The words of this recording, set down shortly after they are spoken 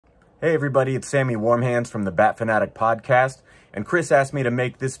Hey everybody, it's Sammy Warmhands from the Bat Fan Addict Podcast, and Chris asked me to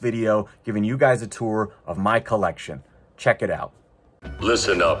make this video giving you guys a tour of my collection. Check it out.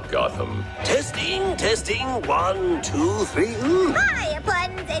 Listen up, Gotham. Testing, 1, 2, 3. Hi,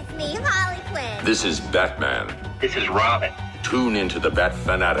 Buttons. It's me, Harley Quinn. This is Batman. This is Robin. Tune into the Bat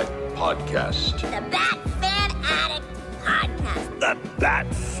Fan Addict Podcast. The Bat Fan Addict Podcast. The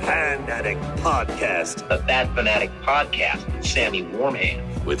Bat Fan Addict Podcast. The Bat Fan Addict Podcast with Sammy Warmhands.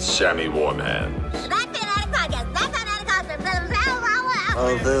 With Sammy Warmhands. The Bat Fan Addict Podcast. Bat Fan Addict Podcast.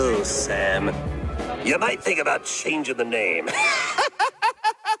 Although, Sam, you might think about changing the name.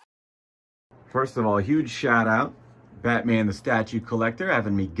 First of all, a huge shout out, Batman the Statue Collector,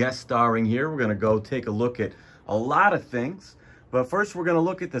 having me guest starring here. We're going to go take a look at a lot of things. But first, we're going to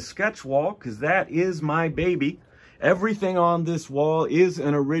look at the sketch wall, because that is my baby. Everything on this wall is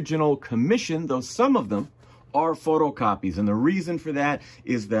an original commission, though some of them are photocopies. And the reason for that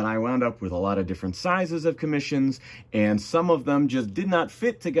is that I wound up with a lot of different sizes of commissions, and some of them just did not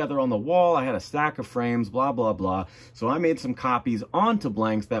fit together on the wall. I had a stack of frames, blah, blah, blah. So I made some copies onto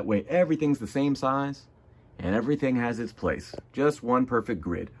blanks. That way everything's the same size and everything has its place. Just one perfect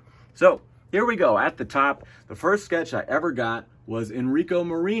grid. So here we go. At the top, the first sketch I ever got was Enrico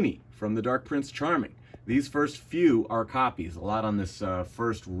Marini from The Dark Prince Charming. These first few are copies, a lot on this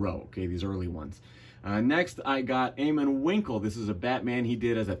first row, okay, these early ones. Next, I got Eamon Winkle. This is a Batman he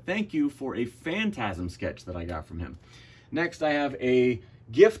did as a thank you for a Phantasm sketch that I got from him. Next, I have a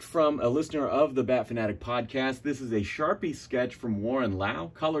gift from a listener of the Bat Fan Addict Podcast. This is a Sharpie sketch from Warren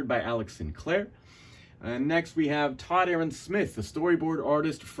Lau, colored by Alex Sinclair. Next, we have Todd Aaron Smith, the storyboard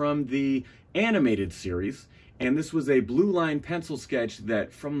artist from the animated series. And this was a blue line pencil sketch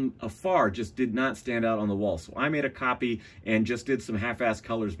that from afar just did not stand out on the wall. So I made a copy and just did some half-ass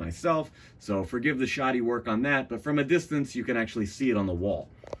colors myself. So forgive the shoddy work on that, but from a distance you can actually see it on the wall.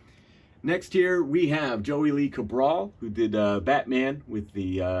 Next here we have Joey Lee Cabral, who did Batman with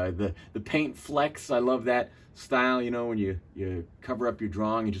the paint flex. I love that style, you know, when you cover up your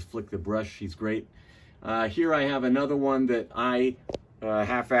drawing, you just flick the brush. He's great. Here I have another one that I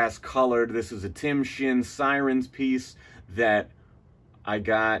half-ass colored. This is a Tim Shin Sirens piece that I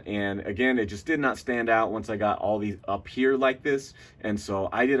got, and again, it just did not stand out once I got all these up here like this, and so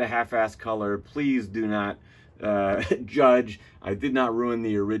I did a half-ass color. Please do not judge. I did not ruin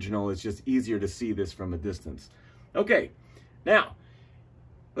the original. It's just easier to see this from a distance. Okay, now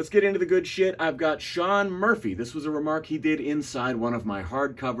let's get into the good shit. I've got Sean Murphy. This was a remark he did inside one of my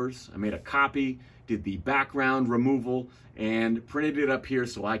hardcovers. I made a copy, did the background removal, and printed it up here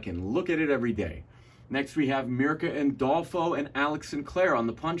so I can look at it every day. Next we have Mirka Andolfo and Alex Sinclair on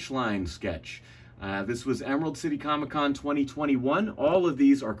the Punchline sketch. This was Emerald City Comic Con 2021. All of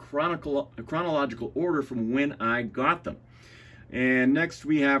these are chronological order from when I got them. And next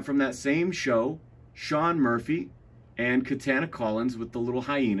we have from that same show, Sean Murphy and Katana Collins with the little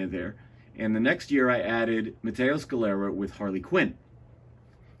hyena there. And the next year I added Mateo Scalera with Harley Quinn.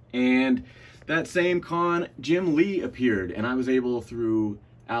 And that same con, Jim Lee appeared, and I was able, through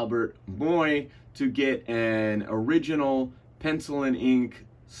Albert Moy, to get an original pencil and ink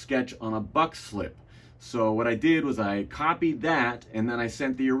sketch on a buck slip. So what I did was I copied that, and then I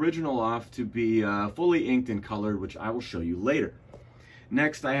sent the original off to be fully inked and colored, which I will show you later.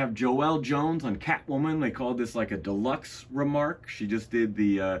 Next, I have Joelle Jones on Catwoman. They called this like a deluxe remark. She just did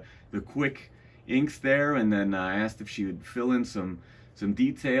the quick inks there, and then I asked if she would fill in some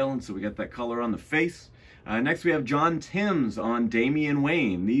detail, and so we got that color on the face. Next we have John Timms on Damian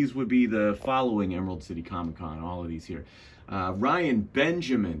Wayne. These would be the following Emerald City Comic Con, all of these here. Ryan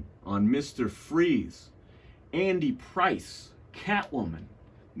Benjamin on Mr. Freeze. Andy Price, Catwoman.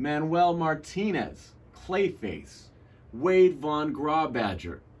 Manuel Martinez, Clayface. Wade Von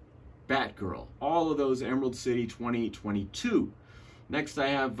Grawbadger, Batgirl. All of those Emerald City 2022. Next, I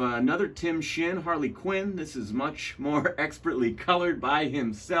have another Tim Shin, Harley Quinn. This is much more expertly colored by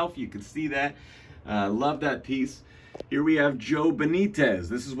himself. You can see that. Love that piece. Here we have Joe Benitez.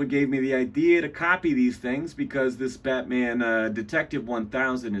 This is what gave me the idea to copy these things, because this Batman Detective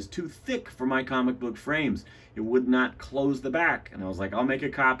 1000 is too thick for my comic book frames. It would not close the back. And I was like, I'll make a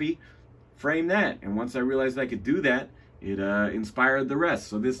copy, frame that. And once I realized I could do that, it inspired the rest.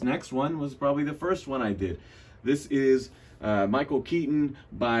 So this next one was probably the first one I did. This is Michael Keaton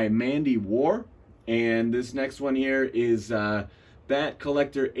by Mandy War, and this next one here is Bat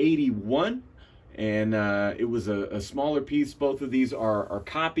Collector 81, and it was a smaller piece. Both of these are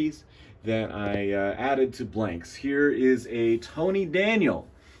copies that I added to blanks. Here is a Tony Daniel.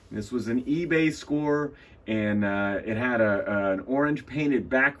 This was an eBay score, and it had an orange painted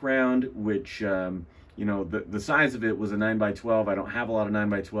background, which you know, the size of it was a 9x12. I don't have a lot of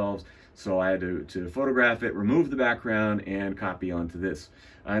 9x12s, so I had to photograph it, remove the background, and copy onto this.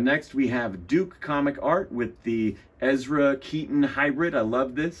 Next, we have Duke Comic Art with the Ezra Keaton hybrid. I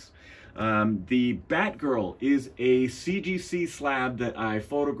love this. The Batgirl is a CGC slab that I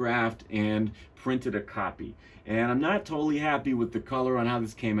photographed and printed a copy. And I'm not totally happy with the color on how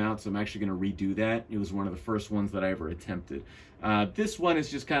this came out, so I'm actually going to redo that. It was one of the first ones that I ever attempted. This one is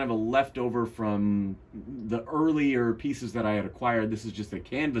just kind of a leftover from the earlier pieces that I had acquired. This is just a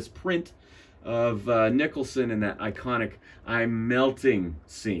canvas print of Nicholson in that iconic I'm melting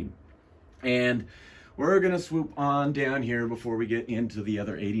scene. And we're going to swoop on down here before we get into the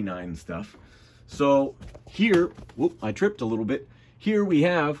other 89 stuff. So here, whoop, I tripped a little bit. Here we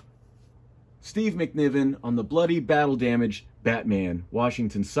have Steve McNiven on the bloody battle damaged Batman,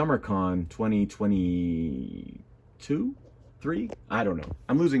 Washington SummerCon 2022? 3? I don't know.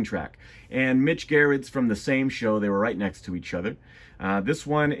 I'm losing track. And Mitch Gerrits from the same show. They were right next to each other. This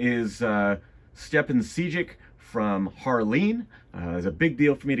one is Stepan Sejic from Harleen. It was a big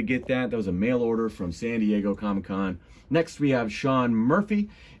deal for me to get that. That was a mail order from San Diego Comic-Con. Next, we have Sean Murphy.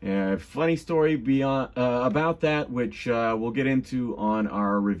 Funny story about that, which we'll get into on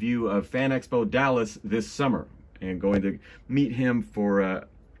our review of Fan Expo Dallas this summer. And going to meet him for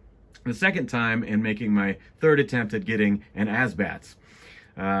the second time and making my third attempt at getting an Asbats.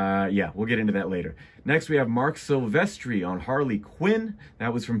 Yeah, we'll get into that later. Next, we have Mark Silvestri on Harley Quinn.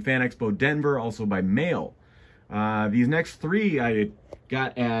 That was from Fan Expo Denver, also by mail. These next three I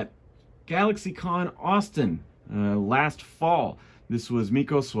got at GalaxyCon Austin last fall. This was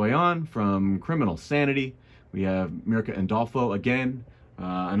Miko Soyan from Criminal Sanity. We have Mirka Andolfo again,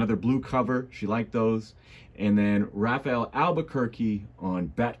 another blue cover. She liked those. And then Raphael Albuquerque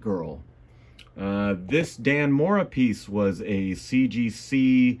on Batgirl. This Dan Mora piece was a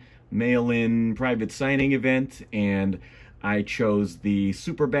CGC mail-in private signing event, and I chose the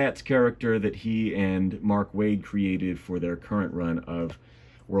Superbats character that he and Mark Waid created for their current run of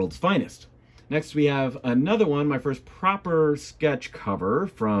World's Finest. Next, we have another one, my first proper sketch cover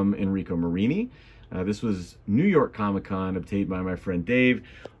from Enrico Marini. This was New York Comic Con, obtained by my friend Dave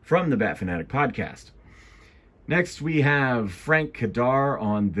from the Bat Fan Addict Podcast. Next, we have Frank Kadar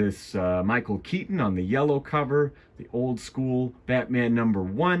on this Michael Keaton on the yellow cover, the old school Batman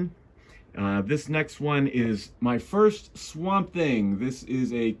 #1. This next one is my first Swamp Thing. This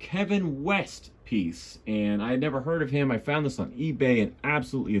is a Kevin West piece, and I had never heard of him. I found this on eBay and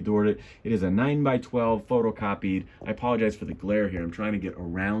absolutely adored it. It is a 9x12 photocopied. I apologize for the glare here. I'm trying to get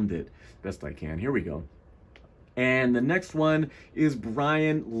around it best I can. Here we go. And the next one is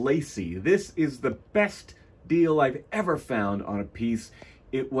Brian Lacey. This is the best deal I've ever found on a piece.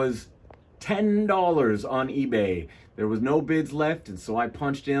 It was $10 on eBay. There was no bids left, and so I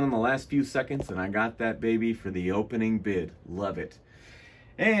punched in on the last few seconds, and I got that baby for the opening bid. Love it.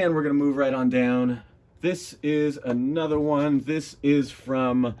 And we're going to move right on down. This is another one. This is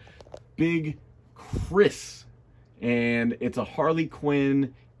from Big Chris, and it's a Harley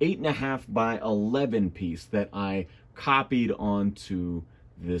Quinn 8.5 by 11 piece that I copied onto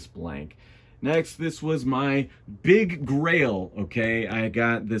this blank. Next, this was my big grail, okay? I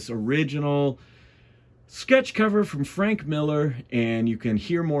got this original sketch cover from Frank Miller, and you can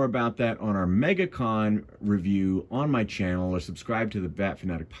hear more about that on our MegaCon review on my channel, or subscribe to the Bat Fan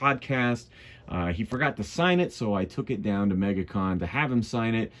Addict Podcast. He forgot to sign it, so I took it down to MegaCon to have him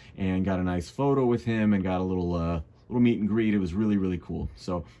sign it, and got a nice photo with him, and got a little meet and greet. It was really, really cool.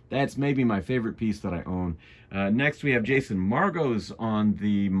 So that's maybe my favorite piece that I own. Next, we have Jason Margos on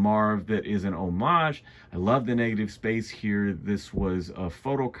the Marv that is an homage. I love the negative space here. This was a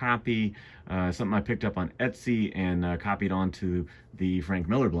photocopy, something I picked up on Etsy and copied onto the Frank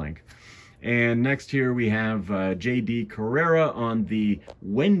Miller blank. And next here we have J.D. Carrera on the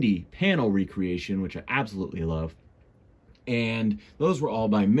Wendy panel recreation, which I absolutely love. And those were all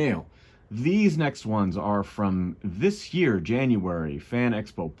by mail. These next ones are from this year, January, Fan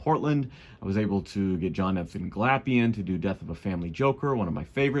Expo Portland. I was able to get Jonathan Glapian to do Death of a Family Joker, one of my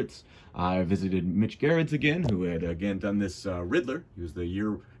favorites. I visited Mitch Gerrits again, who had again done this Riddler. He was the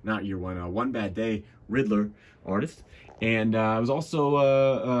One Bad Day Riddler artist. And I was also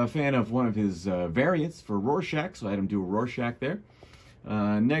a fan of one of his variants for Rorschach, so I had him do a Rorschach there.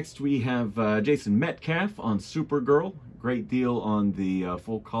 Next we have Jason Metcalf on Supergirl. Great deal on the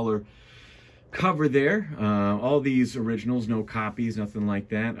full color cover there. All these originals, no copies, nothing like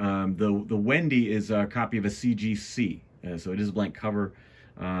that. The Wendy is a copy of a CGC, so it is a blank cover,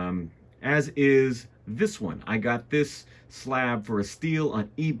 as is this one. I got this slab for a steal on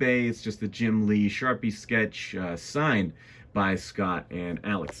eBay. It's just a Jim Lee Sharpie sketch signed by Scott and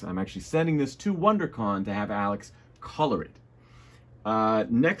Alex. I'm actually sending this to WonderCon to have Alex color it.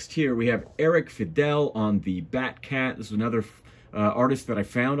 Next here we have Eric Fidel on the Bat Cat. This is another artist that I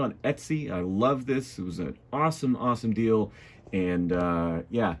found on Etsy. I love this. It was an awesome deal. And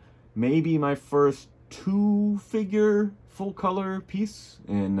yeah, maybe my first 2-figure full color piece.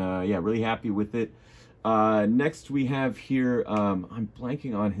 And yeah, really happy with it. Next we have here, I'm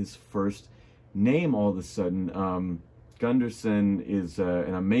blanking on his first name all of a sudden. Gunderson is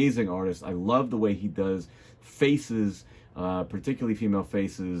an amazing artist. I love the way he does faces, particularly female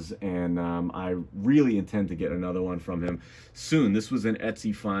faces, and I really intend to get another one from him soon. This was an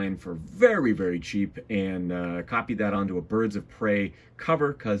Etsy find for very cheap, and copied that onto a Birds of Prey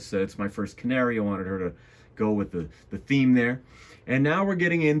cover because it's my first canary. I wanted her to go with the theme there. And now we're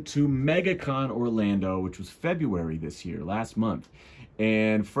getting into MegaCon Orlando, which was February this year, last month.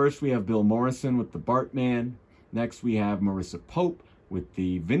 And first we have Bill Morrison with the Bartman. Next we have Marissa Pope with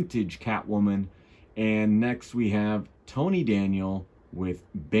the vintage Catwoman. And next we have Tony Daniel with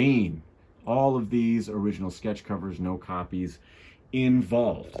Bane. All of these original sketch covers, no copies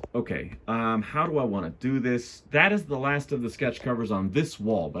involved. Okay, how do I want to do this? That is the last of the sketch covers on this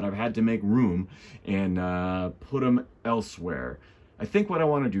wall, but I've had to make room and put them elsewhere. I think what I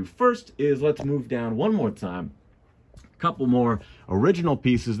want to do first is let's move down one more time. A couple more original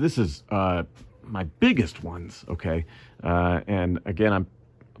pieces. This is my biggest ones, okay? And again, I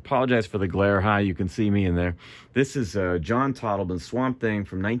apologize for the glare. Hi, you can see me in there. This is John Tottleman's Swamp Thing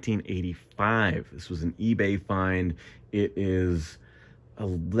from 1985. This was an eBay find. It is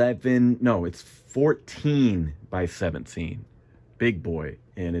 14 by 17. Big boy.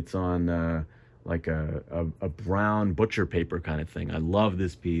 And it's on like a brown butcher paper kind of thing. I love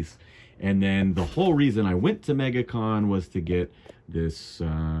this piece. And then the whole reason I went to MegaCon was to get this,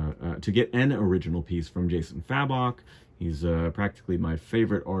 to get an original piece from Jason Fabok. He's practically my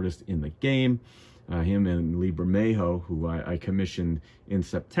favorite artist in the game. Him and Lee Bermejo, who I commissioned in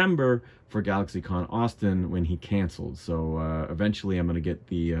September for GalaxyCon Austin when he canceled. So eventually I'm going to get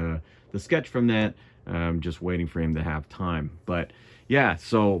the sketch from that. I'm just waiting for him to have time. But yeah,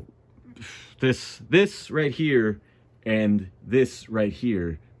 so this right here and this right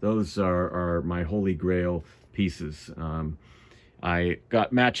here, those are my holy grail pieces. I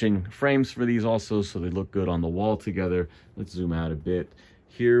got matching frames for these also, so they look good on the wall together. Let's zoom out a bit.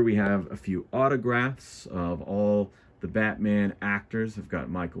 Here we have a few autographs of all the Batman actors. I've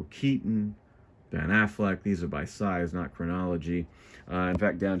got Michael Keaton, Ben Affleck. These are by size, not chronology. In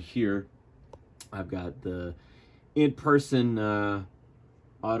fact, down here, I've got the in-person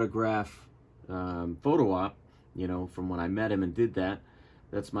autograph photo op, you know, from when I met him and did that.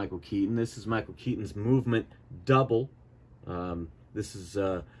 That's Michael Keaton. This is Michael Keaton's movement double. This is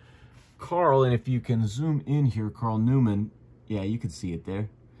Carl, and if you can zoom in here, Carl Newman, yeah, you can see it there.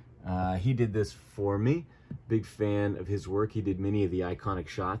 He did this for me. Big fan of his work. He did many of the iconic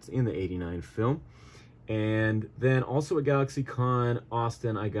shots in the '89 film. And then also at GalaxyCon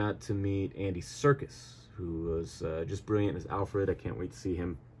Austin, I got to meet Andy Serkis, who was just brilliant as Alfred. I can't wait to see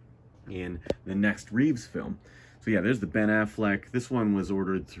him in the next Reeves film. So yeah, there's the Ben Affleck. This one was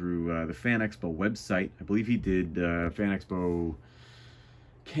ordered through the Fan Expo website. I believe he did Fan Expo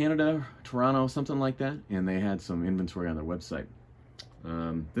Canada, Toronto, something like that. And they had some inventory on their website.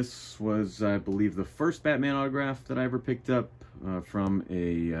 This was, I believe, the first Batman autograph that I ever picked up from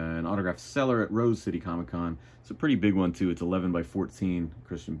an autograph seller at Rose City Comic Con. It's a pretty big one too. It's 11 by 14,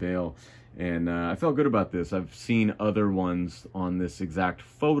 Christian Bale. And I felt good about this. I've seen other ones on this exact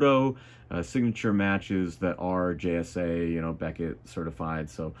photo, signature matches that are JSA, you know, Beckett certified.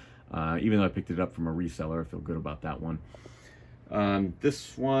 So even though I picked it up from a reseller, I feel good about that one.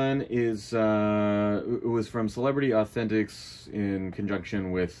 This one is, it was from Celebrity Authentics in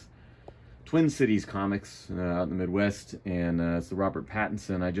conjunction with Twin Cities Comics out in the Midwest, and it's the Robert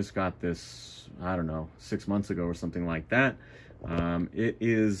Pattinson. I just got this, I don't know, 6 months ago or something like that. It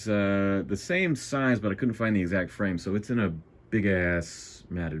is the same size, but I couldn't find the exact frame, so it's in a big-ass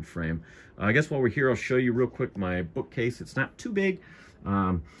matted frame. I guess while we're here, I'll show you real quick my bookcase. It's not too big.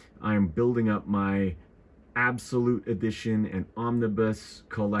 I'm building up my Absolute Edition and Omnibus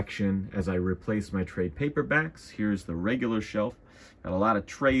collection as I replace my trade paperbacks. Here's the regular shelf. Got a lot of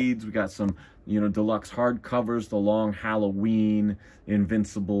trades. We got some, you know, deluxe hardcovers, the Long Halloween,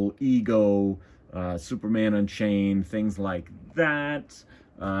 Invincible, Ego, Superman Unchained, things like that.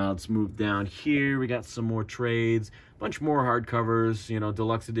 Let's move down here. We got some more trades, a bunch more hardcovers, you know,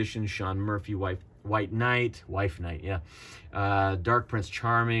 deluxe edition, Sean Murphy, White Knight, Wife Knight, yeah. Dark Prince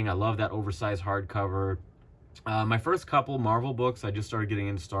Charming, I love that oversized hardcover. My first couple Marvel books, I just started getting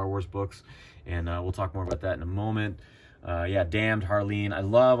into Star Wars books, and we'll talk more about that in a moment. Yeah, Damned, Harleen. I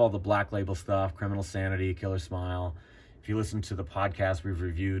love all the Black Label stuff, Criminal Sanity, Killer Smile. If you listen to the podcast, we've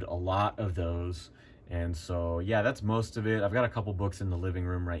reviewed a lot of those. And so, yeah, that's most of it. I've got a couple books in the living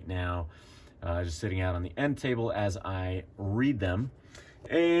room right now, just sitting out on the end table as I read them.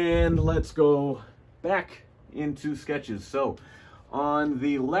 And let's go back into sketches. So, on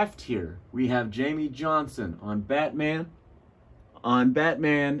the left here, we have Jamie Johnson on Batman,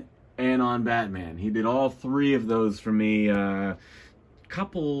 and on Batman. He did all three of those for me end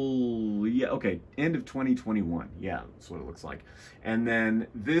of 2021. Yeah, that's what it looks like. And then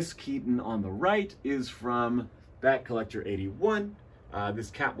this Keaton on the right is from Bat Collector 81.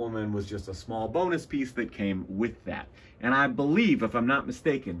 This Catwoman was just a small bonus piece that came with that. And I believe, if I'm not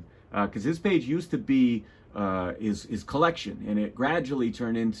mistaken, because his page used to be his collection, and it gradually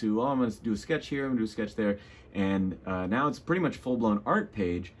turned into, I'm going to do a sketch here, I'm going to do a sketch there, and now it's pretty much full-blown art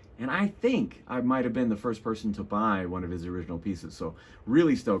page. And I think I might have been the first person to buy one of his original pieces. So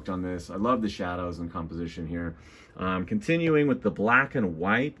really stoked on this. I love the shadows and composition here. Continuing with the black and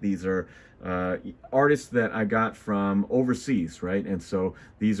white. These are artists that I got from overseas, right? And so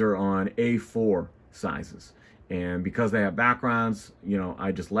these are on A4 sizes. And because they have backgrounds, you know,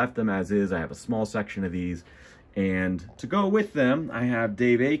 I just left them as is. I have a small section of these. And to go with them, I have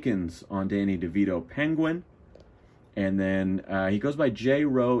Dave Akins on Danny DeVito Penguin. And then he goes by J.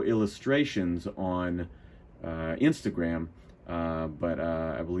 Rowe Illustrations on Instagram, but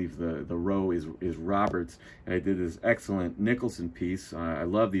I believe the Rowe is Roberts. And I did this excellent Nicholson piece. I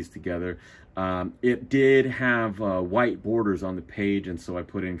love these together. It did have white borders on the page, and so I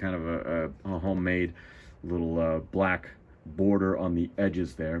put in kind of a homemade little black border on the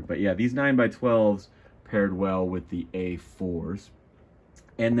edges there. But yeah, these 9x12s paired well with the A4s.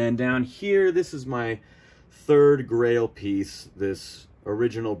 And then down here, this is my third Grail piece, this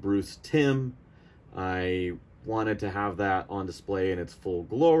original Bruce Timm. I wanted to have that on display in its full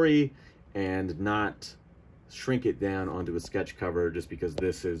glory and not shrink it down onto a sketch cover, just because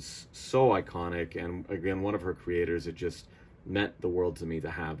this is so iconic, and again, one of her creators. It just meant the world to me to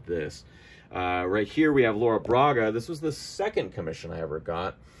have this. Right here we have Laura Braga. This was the second commission I ever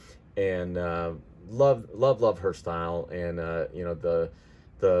got, and love her style, and you know, the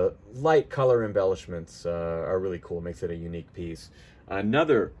light color embellishments are really cool. Makes it a unique piece.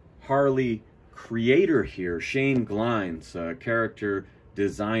 Another Harley creator here, Shane Glines, character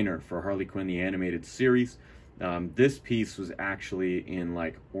designer for Harley Quinn, the animated series. This piece was actually in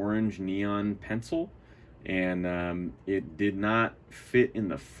like orange neon pencil, and it did not fit in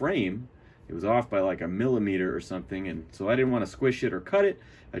the frame. It was off by like a millimeter or something, and so I didn't want to squish it or cut it.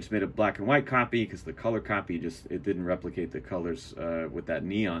 I just made a black and white copy because the color copy it didn't replicate the colors with that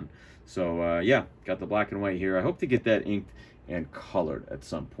neon. So yeah, got the black and white here. I hope to get that inked and colored at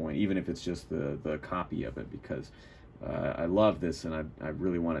some point, even if it's just the copy of it, because I love this and I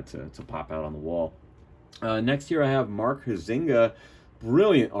really want it to pop out on the wall. Next here I have Mark Huizinga,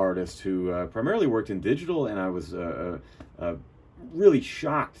 brilliant artist who primarily worked in digital, and I was really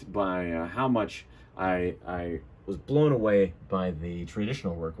shocked by how much I was blown away by the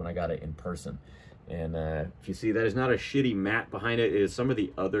traditional work when I got it in person. And if you see, that is not a shitty mat behind it. It is some of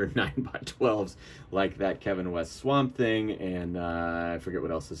the other 9x12s, like that Kevin West Swamp Thing, and I forget what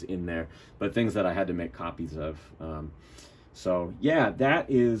else is in there, but things that I had to make copies of. So yeah, that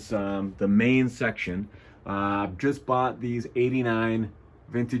is the main section. I've just bought these 89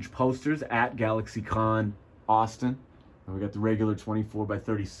 vintage posters at GalaxyCon Austin. And we got the regular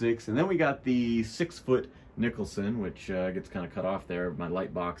 24x36, and then we got the 6-foot Nicholson, which gets kind of cut off there. My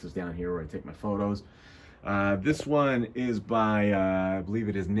light box is down here where I take my photos. This one is by, I believe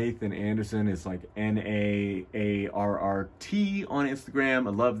it is Nathan Anderson. It's like N-A-A-R-R-T on Instagram.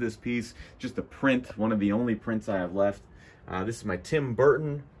 I love this piece. Just a print, one of the only prints I have left. This is my Tim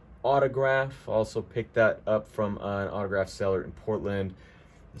Burton autograph. Also picked that up from an autograph seller in Portland.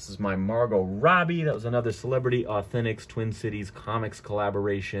 This is my Margot Robbie. That was another Celebrity Authentics Twin Cities Comics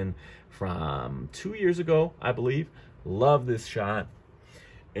collaboration from 2 years ago, I believe. Love this shot.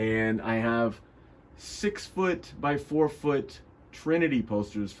 And I have 6-foot by 4-foot Trinity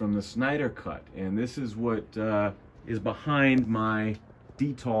posters from the Snyder Cut. And this is what is behind my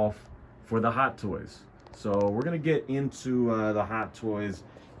detolf for the Hot Toys. So we're going to get into the Hot Toys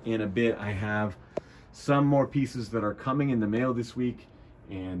in a bit. I have some more pieces that are coming in the mail this week,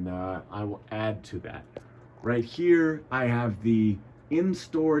 and I will add to that. Right here, I have the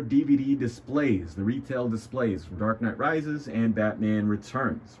in-store DVD displays, the retail displays from Dark Knight Rises and Batman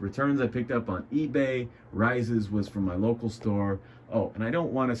Returns. Returns I picked up on eBay. Rises was from my local store. Oh, and I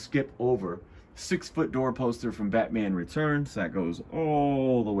don't want to skip over 6-foot door poster from Batman Returns. That goes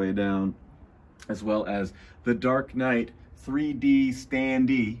all the way down. as well as the Dark Knight 3D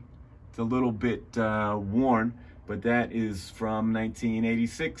standee. It's a little bit worn, but that is from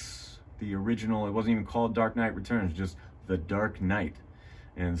 1986. The original, it wasn't even called Dark Knight Returns, just The Dark Knight.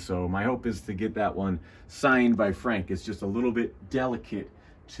 And so my hope is to get that one signed by Frank. It's just a little bit delicate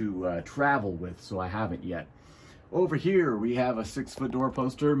to travel with, so I haven't yet. Over here, we have a 6-foot door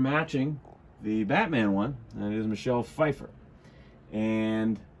poster matching the Batman one. That is Michelle Pfeiffer.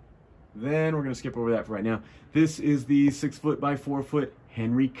 And then we're going to skip over that for right now. This is the 6-foot by 4-foot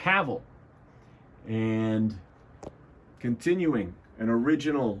Henry Cavill. And continuing, an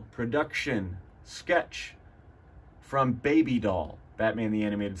original production sketch from Baby Doll, Batman the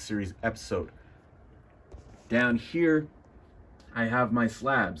Animated Series episode. Down here, I have my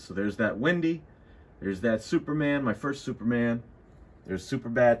slabs. So there's that Wendy, there's that Superman, my first Superman. There's Super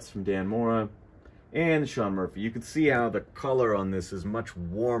Bats from Dan Mora and Sean Murphy. You can see how the color on this is much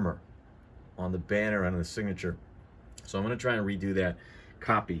warmer on the banner and on the signature. So I'm going to try and redo that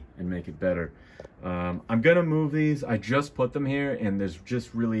copy and make it better. I'm going to move these. I just put them here, and there's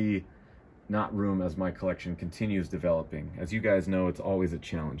just really not room as my collection continues developing. As you guys know, it's always a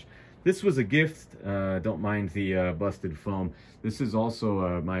challenge. This was a gift. Don't mind the busted foam. This is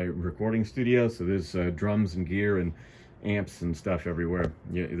also my recording studio, so there's drums and gear and amps and stuff everywhere.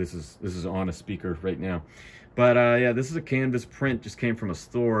 Yeah, this is on a speaker right now. But yeah, this is a canvas print, just came from a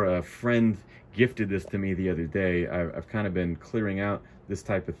store. A friend gifted this to me the other day. I've kind of been clearing out this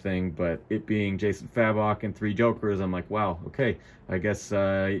type of thing, but it being Jason Fabok and 3 Jokers, I'm like, wow, okay, I guess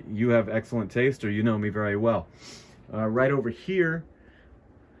you have excellent taste, or you know me very well. Right over here,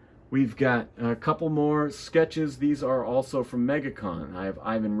 we've got a couple more sketches. These are also from MegaCon. I have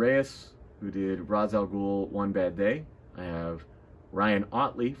Ivan Reyes, who did Ra's al Ghul One Bad Day. I have Ryan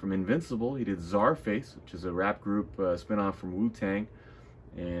Otley from Invincible. He did Czarface, which is a rap group spinoff from Wu-Tang.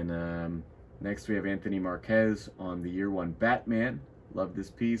 And next we have Anthony Marquez on the Year One Batman. Love this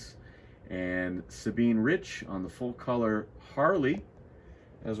piece. And Sabine Rich on the full color Harley,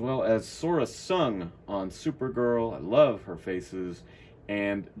 as well as Sora Sung on Supergirl. I love her faces.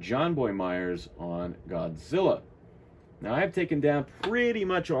 And John Boy Myers on Godzilla. Now, I have taken down pretty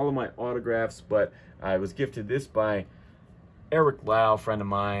much all of my autographs, but I was gifted this by Eric Lau, friend of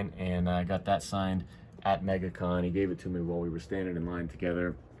mine, and I got that signed at MegaCon. He gave it to me while we were standing in line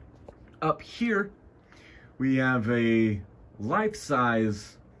together. Up here, we have a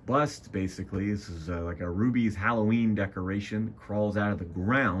life-size bust, basically. This is like a Ruby's Halloween decoration. Crawls out of the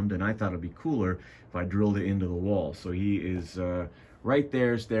ground, and I thought it'd be cooler if I drilled it into the wall. So he is right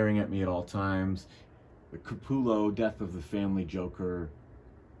there staring at me at all times. The Capullo, Death of the Family Joker.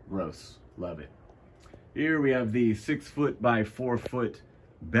 Gross. Love it. Here we have the 6-foot by 4-foot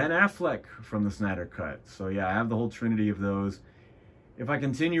Ben Affleck from the Snyder Cut. So yeah, I have the whole trinity of those. If I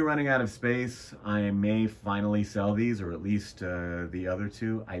continue running out of space, I may finally sell these, or at least the other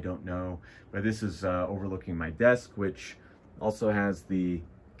two. I don't know. But this is overlooking my desk, which also has the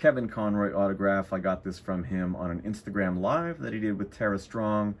Kevin Conroy autograph. I got this from him on an Instagram Live that he did with Tara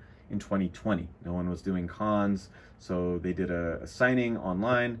Strong in 2020. No one was doing cons, so they did a signing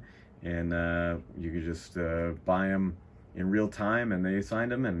online, and you could just buy them in real time, and they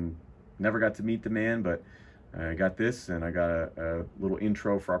signed them, and never got to meet the man, but I got this, and I got a little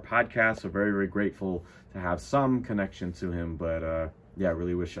intro for our podcast, so very, very grateful to have some connection to him, but yeah, I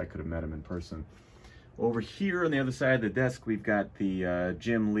really wish I could have met him in person. Over here on the other side of the desk, we've got the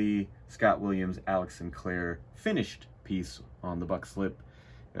Jim Lee, Scott Williams, Alex Sinclair finished piece on the buck slip.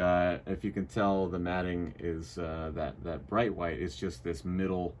 If you can tell, the matting is that bright white. It's just this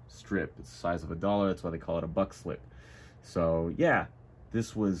middle strip. It's the size of $1. That's why they call it a buck slip. So yeah,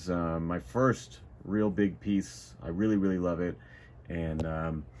 this was my first real big piece. I really, really love it. And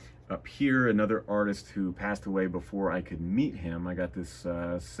up here, another artist who passed away before I could meet him. I got this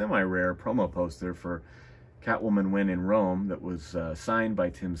semi-rare promo poster for Catwoman When in Rome that was signed by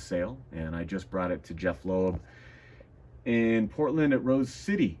Tim Sale, and I just brought it to Jeff Loeb in Portland at Rose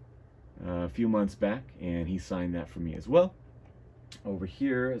City a few months back, and he signed that for me as well. Over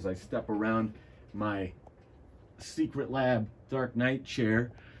here, as I step around my Secret Lab Dark Knight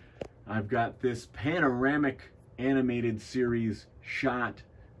chair, I've got this panoramic animated series shot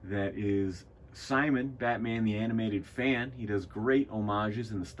that is Simon, Batman the Animated Fan. He does great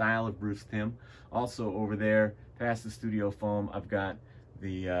homages in the style of Bruce Timm. Also over there, past the studio foam, I've got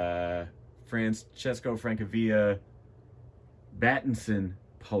the Francesco Francavilla Battinson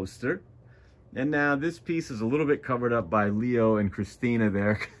poster. And now this piece is a little bit covered up by Leo and Christina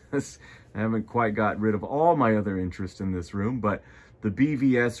there, because I haven't quite got rid of all my other interest in this room, but the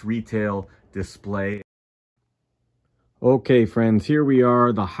BVS retail display. Okay, friends, here we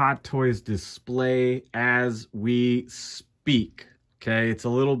are, the Hot Toys display as we speak. Okay, it's a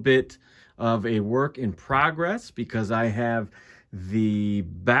little bit of a work in progress because I have the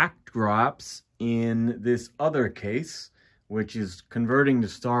backdrops in this other case, which is converting to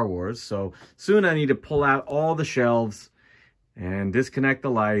Star Wars. So soon I need to pull out all the shelves and disconnect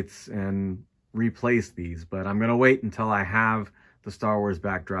the lights and replace these. But I'm going to wait until I have the Star Wars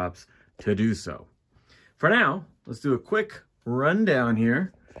backdrops to do so. For now, let's do a quick rundown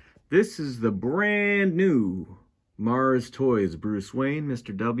here. This is the brand new Mars Toys Bruce Wayne,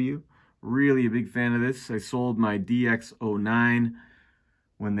 Mr. W. Really a big fan of this. I sold my DX09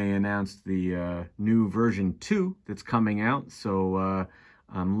 when they announced the new version 2 that's coming out. So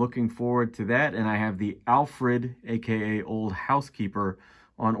I'm looking forward to that. And I have the Alfred, aka Old Housekeeper,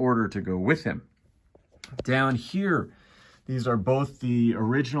 on order to go with him. Down here, these are both the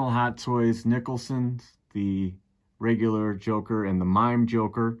original Hot Toys Nicholsons, the regular Joker and the mime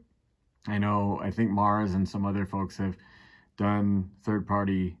Joker. I think Mars and some other folks have done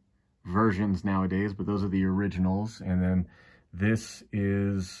third-party versions nowadays, but those are the originals. And then this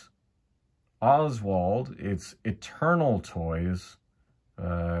is Oswald. It's Eternal Toys,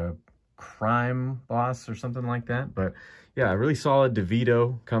 Crime Boss or something like that. But yeah, really solid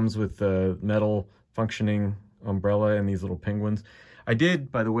DeVito. Comes with the metal functioning umbrella and these little penguins. I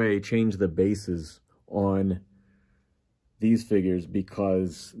did, by the way, change the bases on these figures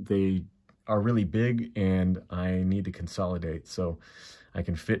because they are really big and I need to consolidate so I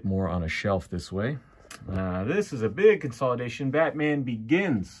can fit more on a shelf this way. This is a big consolidation. Batman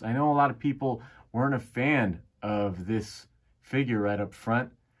Begins. I know a lot of people weren't a fan of this figure right up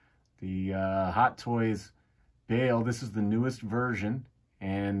front. The Hot Toys Bale. This is the newest version,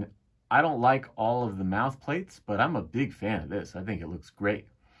 and I don't like all of the mouth plates, but I'm a big fan of this. I think it looks great.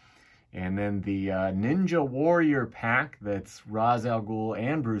 And then the Ninja Warrior pack, that's Ra's al Ghul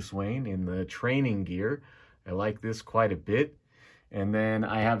and Bruce Wayne in the training gear. I like this quite a bit. And then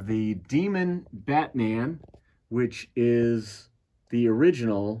I have the Demon Batman, which is the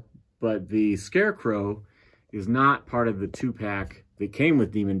original, but the Scarecrow is not part of the 2-pack that came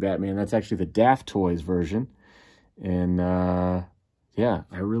with Demon Batman. That's actually the Daft Toys version. And yeah,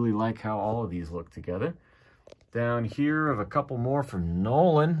 I really like how all of these look together. Down here, I have a couple more from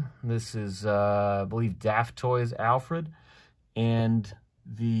Nolan. This is, I believe, Daft Toys Alfred. And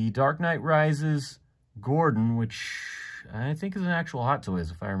the Dark Knight Rises Gordon, which I think is an actual Hot Toys,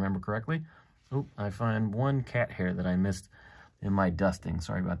 if I remember correctly. Oh, I find one cat hair that I missed in my dusting.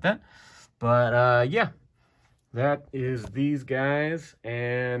 Sorry about that. But, yeah, that is these guys.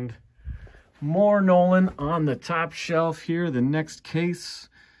 And more Nolan on the top shelf here, the next case.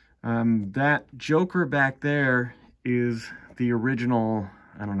 That Joker back there is the original,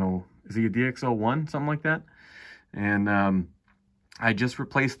 I don't know, is he a DX01, something like that? And I just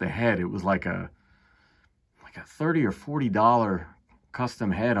replaced the head. It was like a $30 or $40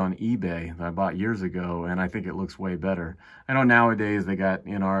 custom head on eBay that I bought years ago, and I think it looks way better. I know nowadays they got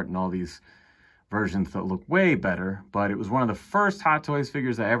InArt and all these versions that look way better, but it was one of the first Hot Toys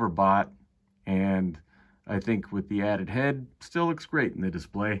figures I ever bought, and I think with the added head, still looks great in the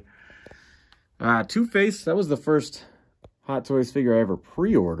display. Two-Face, that was the first Hot Toys figure I ever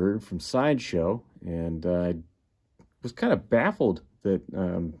pre-ordered from Sideshow, and I was kind of baffled that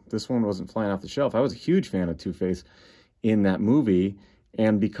this one wasn't flying off the shelf. I was a huge fan of Two-Face in that movie,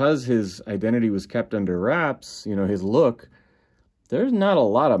 and because his identity was kept under wraps, you know, his look, there's not a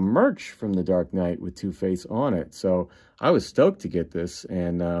lot of merch from the Dark Knight with Two-Face on it. So I was stoked to get this,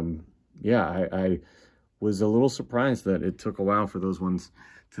 and yeah, I was a little surprised that it took a while for those ones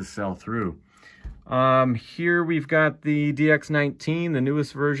to sell through. Here we've got the DX19, the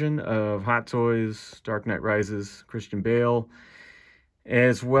newest version of Hot Toys Dark Knight Rises Christian Bale,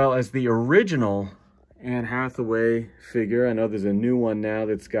 as well as the original Anne Hathaway figure. I know there's a new one now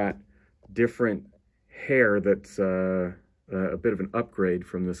that's got different hair that's a bit of an upgrade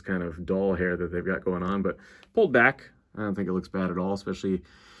from this kind of doll hair that they've got going on, but pulled back. I don't think it looks bad at all, especially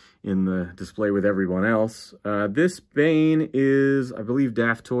in the display with everyone else. This Bane is, I believe,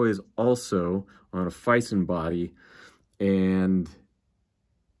 Daft Toys also on a Fison body. And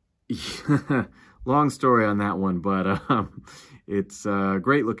long story on that one, but it's a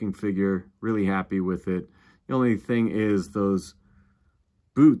great looking figure. Really happy with it. The only thing is those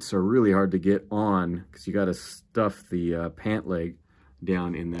boots are really hard to get on because you got to stuff the pant leg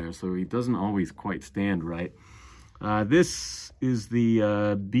down in there. So he doesn't always quite stand right. This is the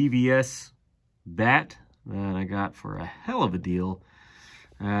BVS Bat that I got for a hell of a deal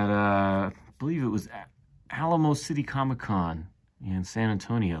at, I believe it was Alamo City Comic Con in San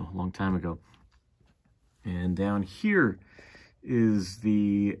Antonio a long time ago. And down here is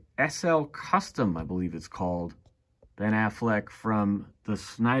the SL Custom, I believe it's called. Ben Affleck from the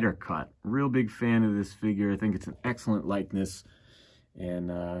Snyder Cut. Real big fan of this figure. I think it's an excellent likeness.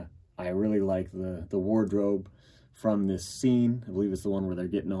 And I really like the wardrobe from this scene. I believe it's the one where they're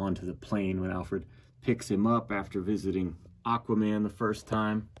getting onto the plane when Alfred picks him up after visiting Aquaman the first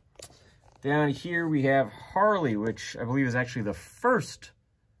time. Down here we have Harley, which I believe is actually the first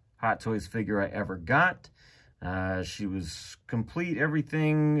Hot Toys figure I ever got. She was complete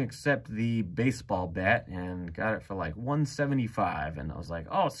everything except the baseball bat, and got it for like $175. And I was like,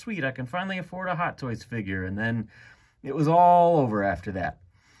 oh, sweet, I can finally afford a Hot Toys figure. And then it was all over after that.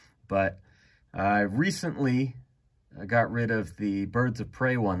 But I recently got rid of the Birds of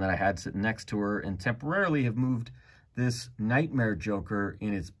Prey one that I had sitting next to her, and temporarily have moved this Nightmare Joker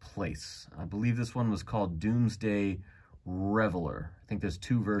in its place. I believe this one was called Doomsday Reveler. I think there's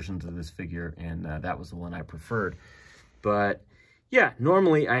two versions of this figure, and that was the one I preferred. But yeah,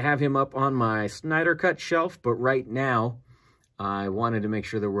 normally I have him up on my Snyder Cut shelf, but right now I wanted to make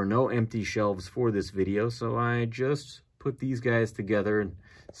sure there were no empty shelves for this video, so I just put these guys together and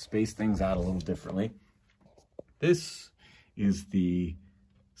spaced things out a little differently. This is the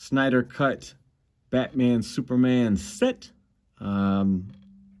Snyder Cut Batman Superman set.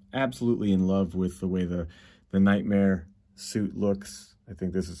 Absolutely in love with the way the Nightmare suit looks. I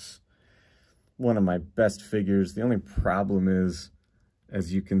think this is one of my best figures. The only problem is,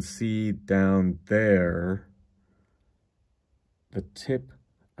 as you can see down there, the tip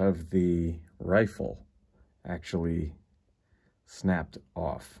of the rifle actually snapped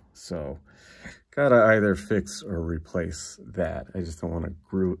off. So gotta either fix or replace that. I just don't want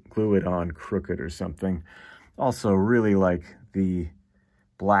to glue it on crooked or something. Also really like the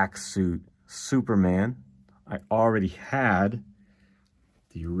black suit Superman. I already had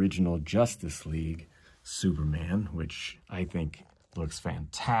the original Justice League Superman, which I think looks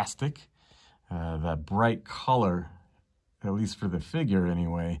fantastic. That bright color, at least for the figure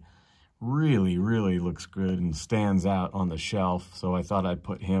anyway, really, really looks good and stands out on the shelf. So I thought I'd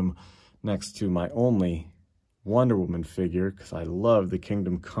put him next to my only Wonder Woman figure, because I love the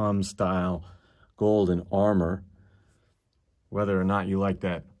Kingdom Come style golden armor. Whether or not you like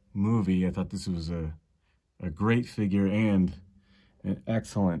that movie, I thought this was a great figure and an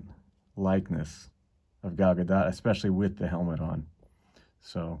excellent likeness of Gal Gadot, especially with the helmet on.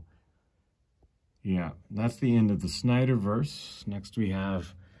 So yeah, that's the end of the Snyderverse. Next we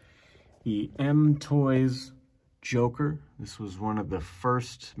have the M Toys Joker. This was one of the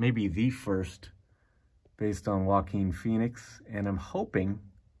first, maybe the first, based on Joaquin Phoenix, and I'm hoping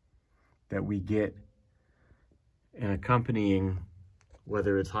that we get an accompanying,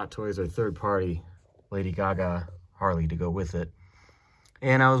 whether it's Hot Toys or third party, Lady Gaga Harley to go with it.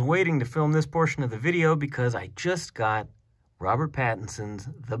 And I was waiting to film this portion of the video because I just got Robert Pattinson's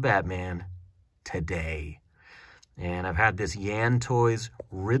The Batman today. And I've had this Yan Toys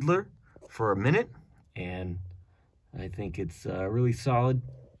Riddler for a minute, and I think it's a really solid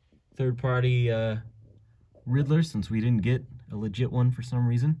third-party Riddler, since we didn't get a legit one for some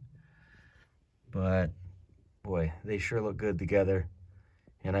reason. But boy, they sure look good together.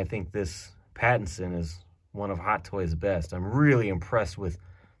 And I think this Pattinson is one of Hot Toys' best. I'm really impressed with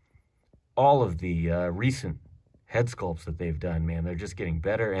all of the recent head sculpts that they've done, man. They're just getting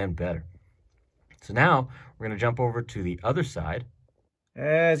better and better. So now we're going to jump over to the other side.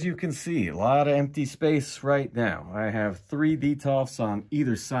 As you can see, a lot of empty space right now. I have 3 Detolfs on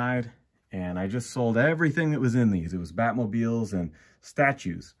either side, and I just sold everything that was in these. It was Batmobiles and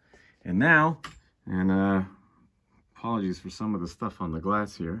statues. And now, and apologies for some of the stuff on the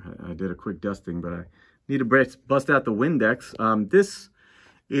glass here. I did a quick dusting, but I need to bust out the Windex. This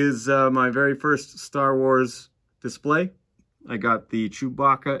is my very first Star Wars display. I got the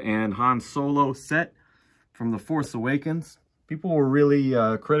Chewbacca and Han Solo set from The Force Awakens. People were really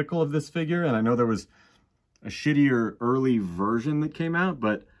critical of this figure, and I know there was a shittier early version that came out,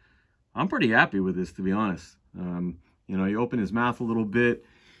 but I'm pretty happy with this, to be honest. You know, you open his mouth a little bit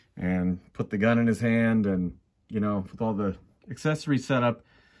and put the gun in his hand, and, you know, with all the accessory setup,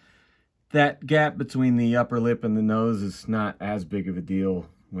 that gap between the upper lip and the nose is not as big of a deal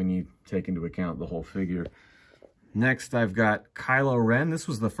when you take into account the whole figure. Next, I've got Kylo Ren. This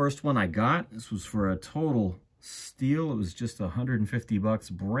was the first one I got. This was for a total steal. It was just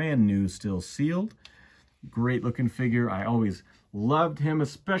 $150, brand new, still sealed. Great looking figure. I always loved him,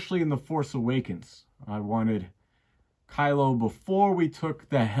 especially in The Force Awakens. I wanted Kylo before we took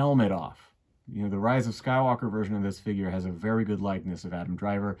the helmet off. You know, the Rise of Skywalker version of this figure has a very good likeness of Adam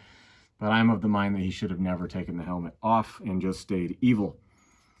Driver, but I'm of the mind that he should have never taken the helmet off and just stayed evil.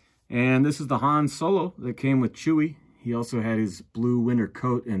 And this is the Han Solo that came with Chewie. He also had his blue winter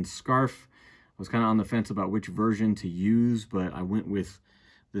coat and scarf. I was kind of on the fence about which version to use, but I went with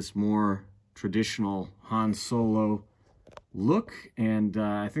this more traditional Han Solo look, and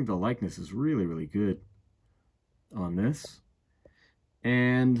I think the likeness is really, really good on this.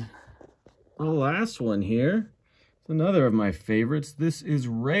 And the last one here is another of my favorites. This is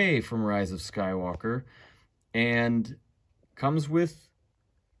Rey from Rise of Skywalker, and comes with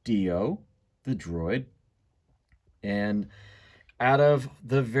Dio, the droid. And out of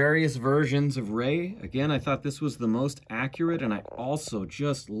the various versions of Rey, again, I thought this was the most accurate, and I also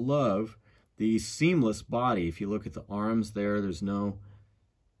just love the seamless body. If you look at the arms there, there's no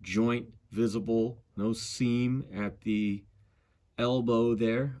joint visible, no seam at the elbow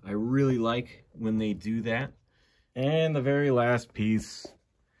there. I really like when they do that. And the very last piece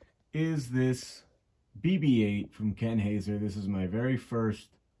is this BB-8 from Ken Hazer. This is my very first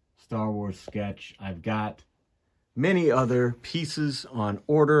Star Wars sketch. I've got many other pieces on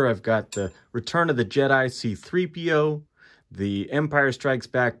order. I've got the Return of the Jedi C-3PO, the Empire Strikes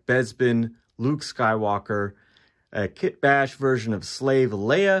Back Bespin Luke Skywalker, a Kit Bash version of Slave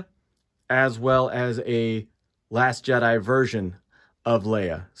Leia, as well as a Last Jedi version of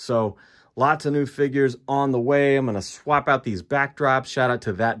Leia. So lots of new figures on the way. I'm going to swap out these backdrops. Shout out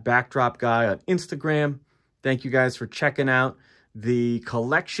to That Backdrop Guy on Instagram. Thank you guys for checking out the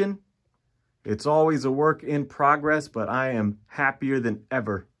collection. It's always a work in progress, but I am happier than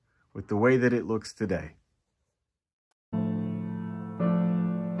ever with the way that it looks today.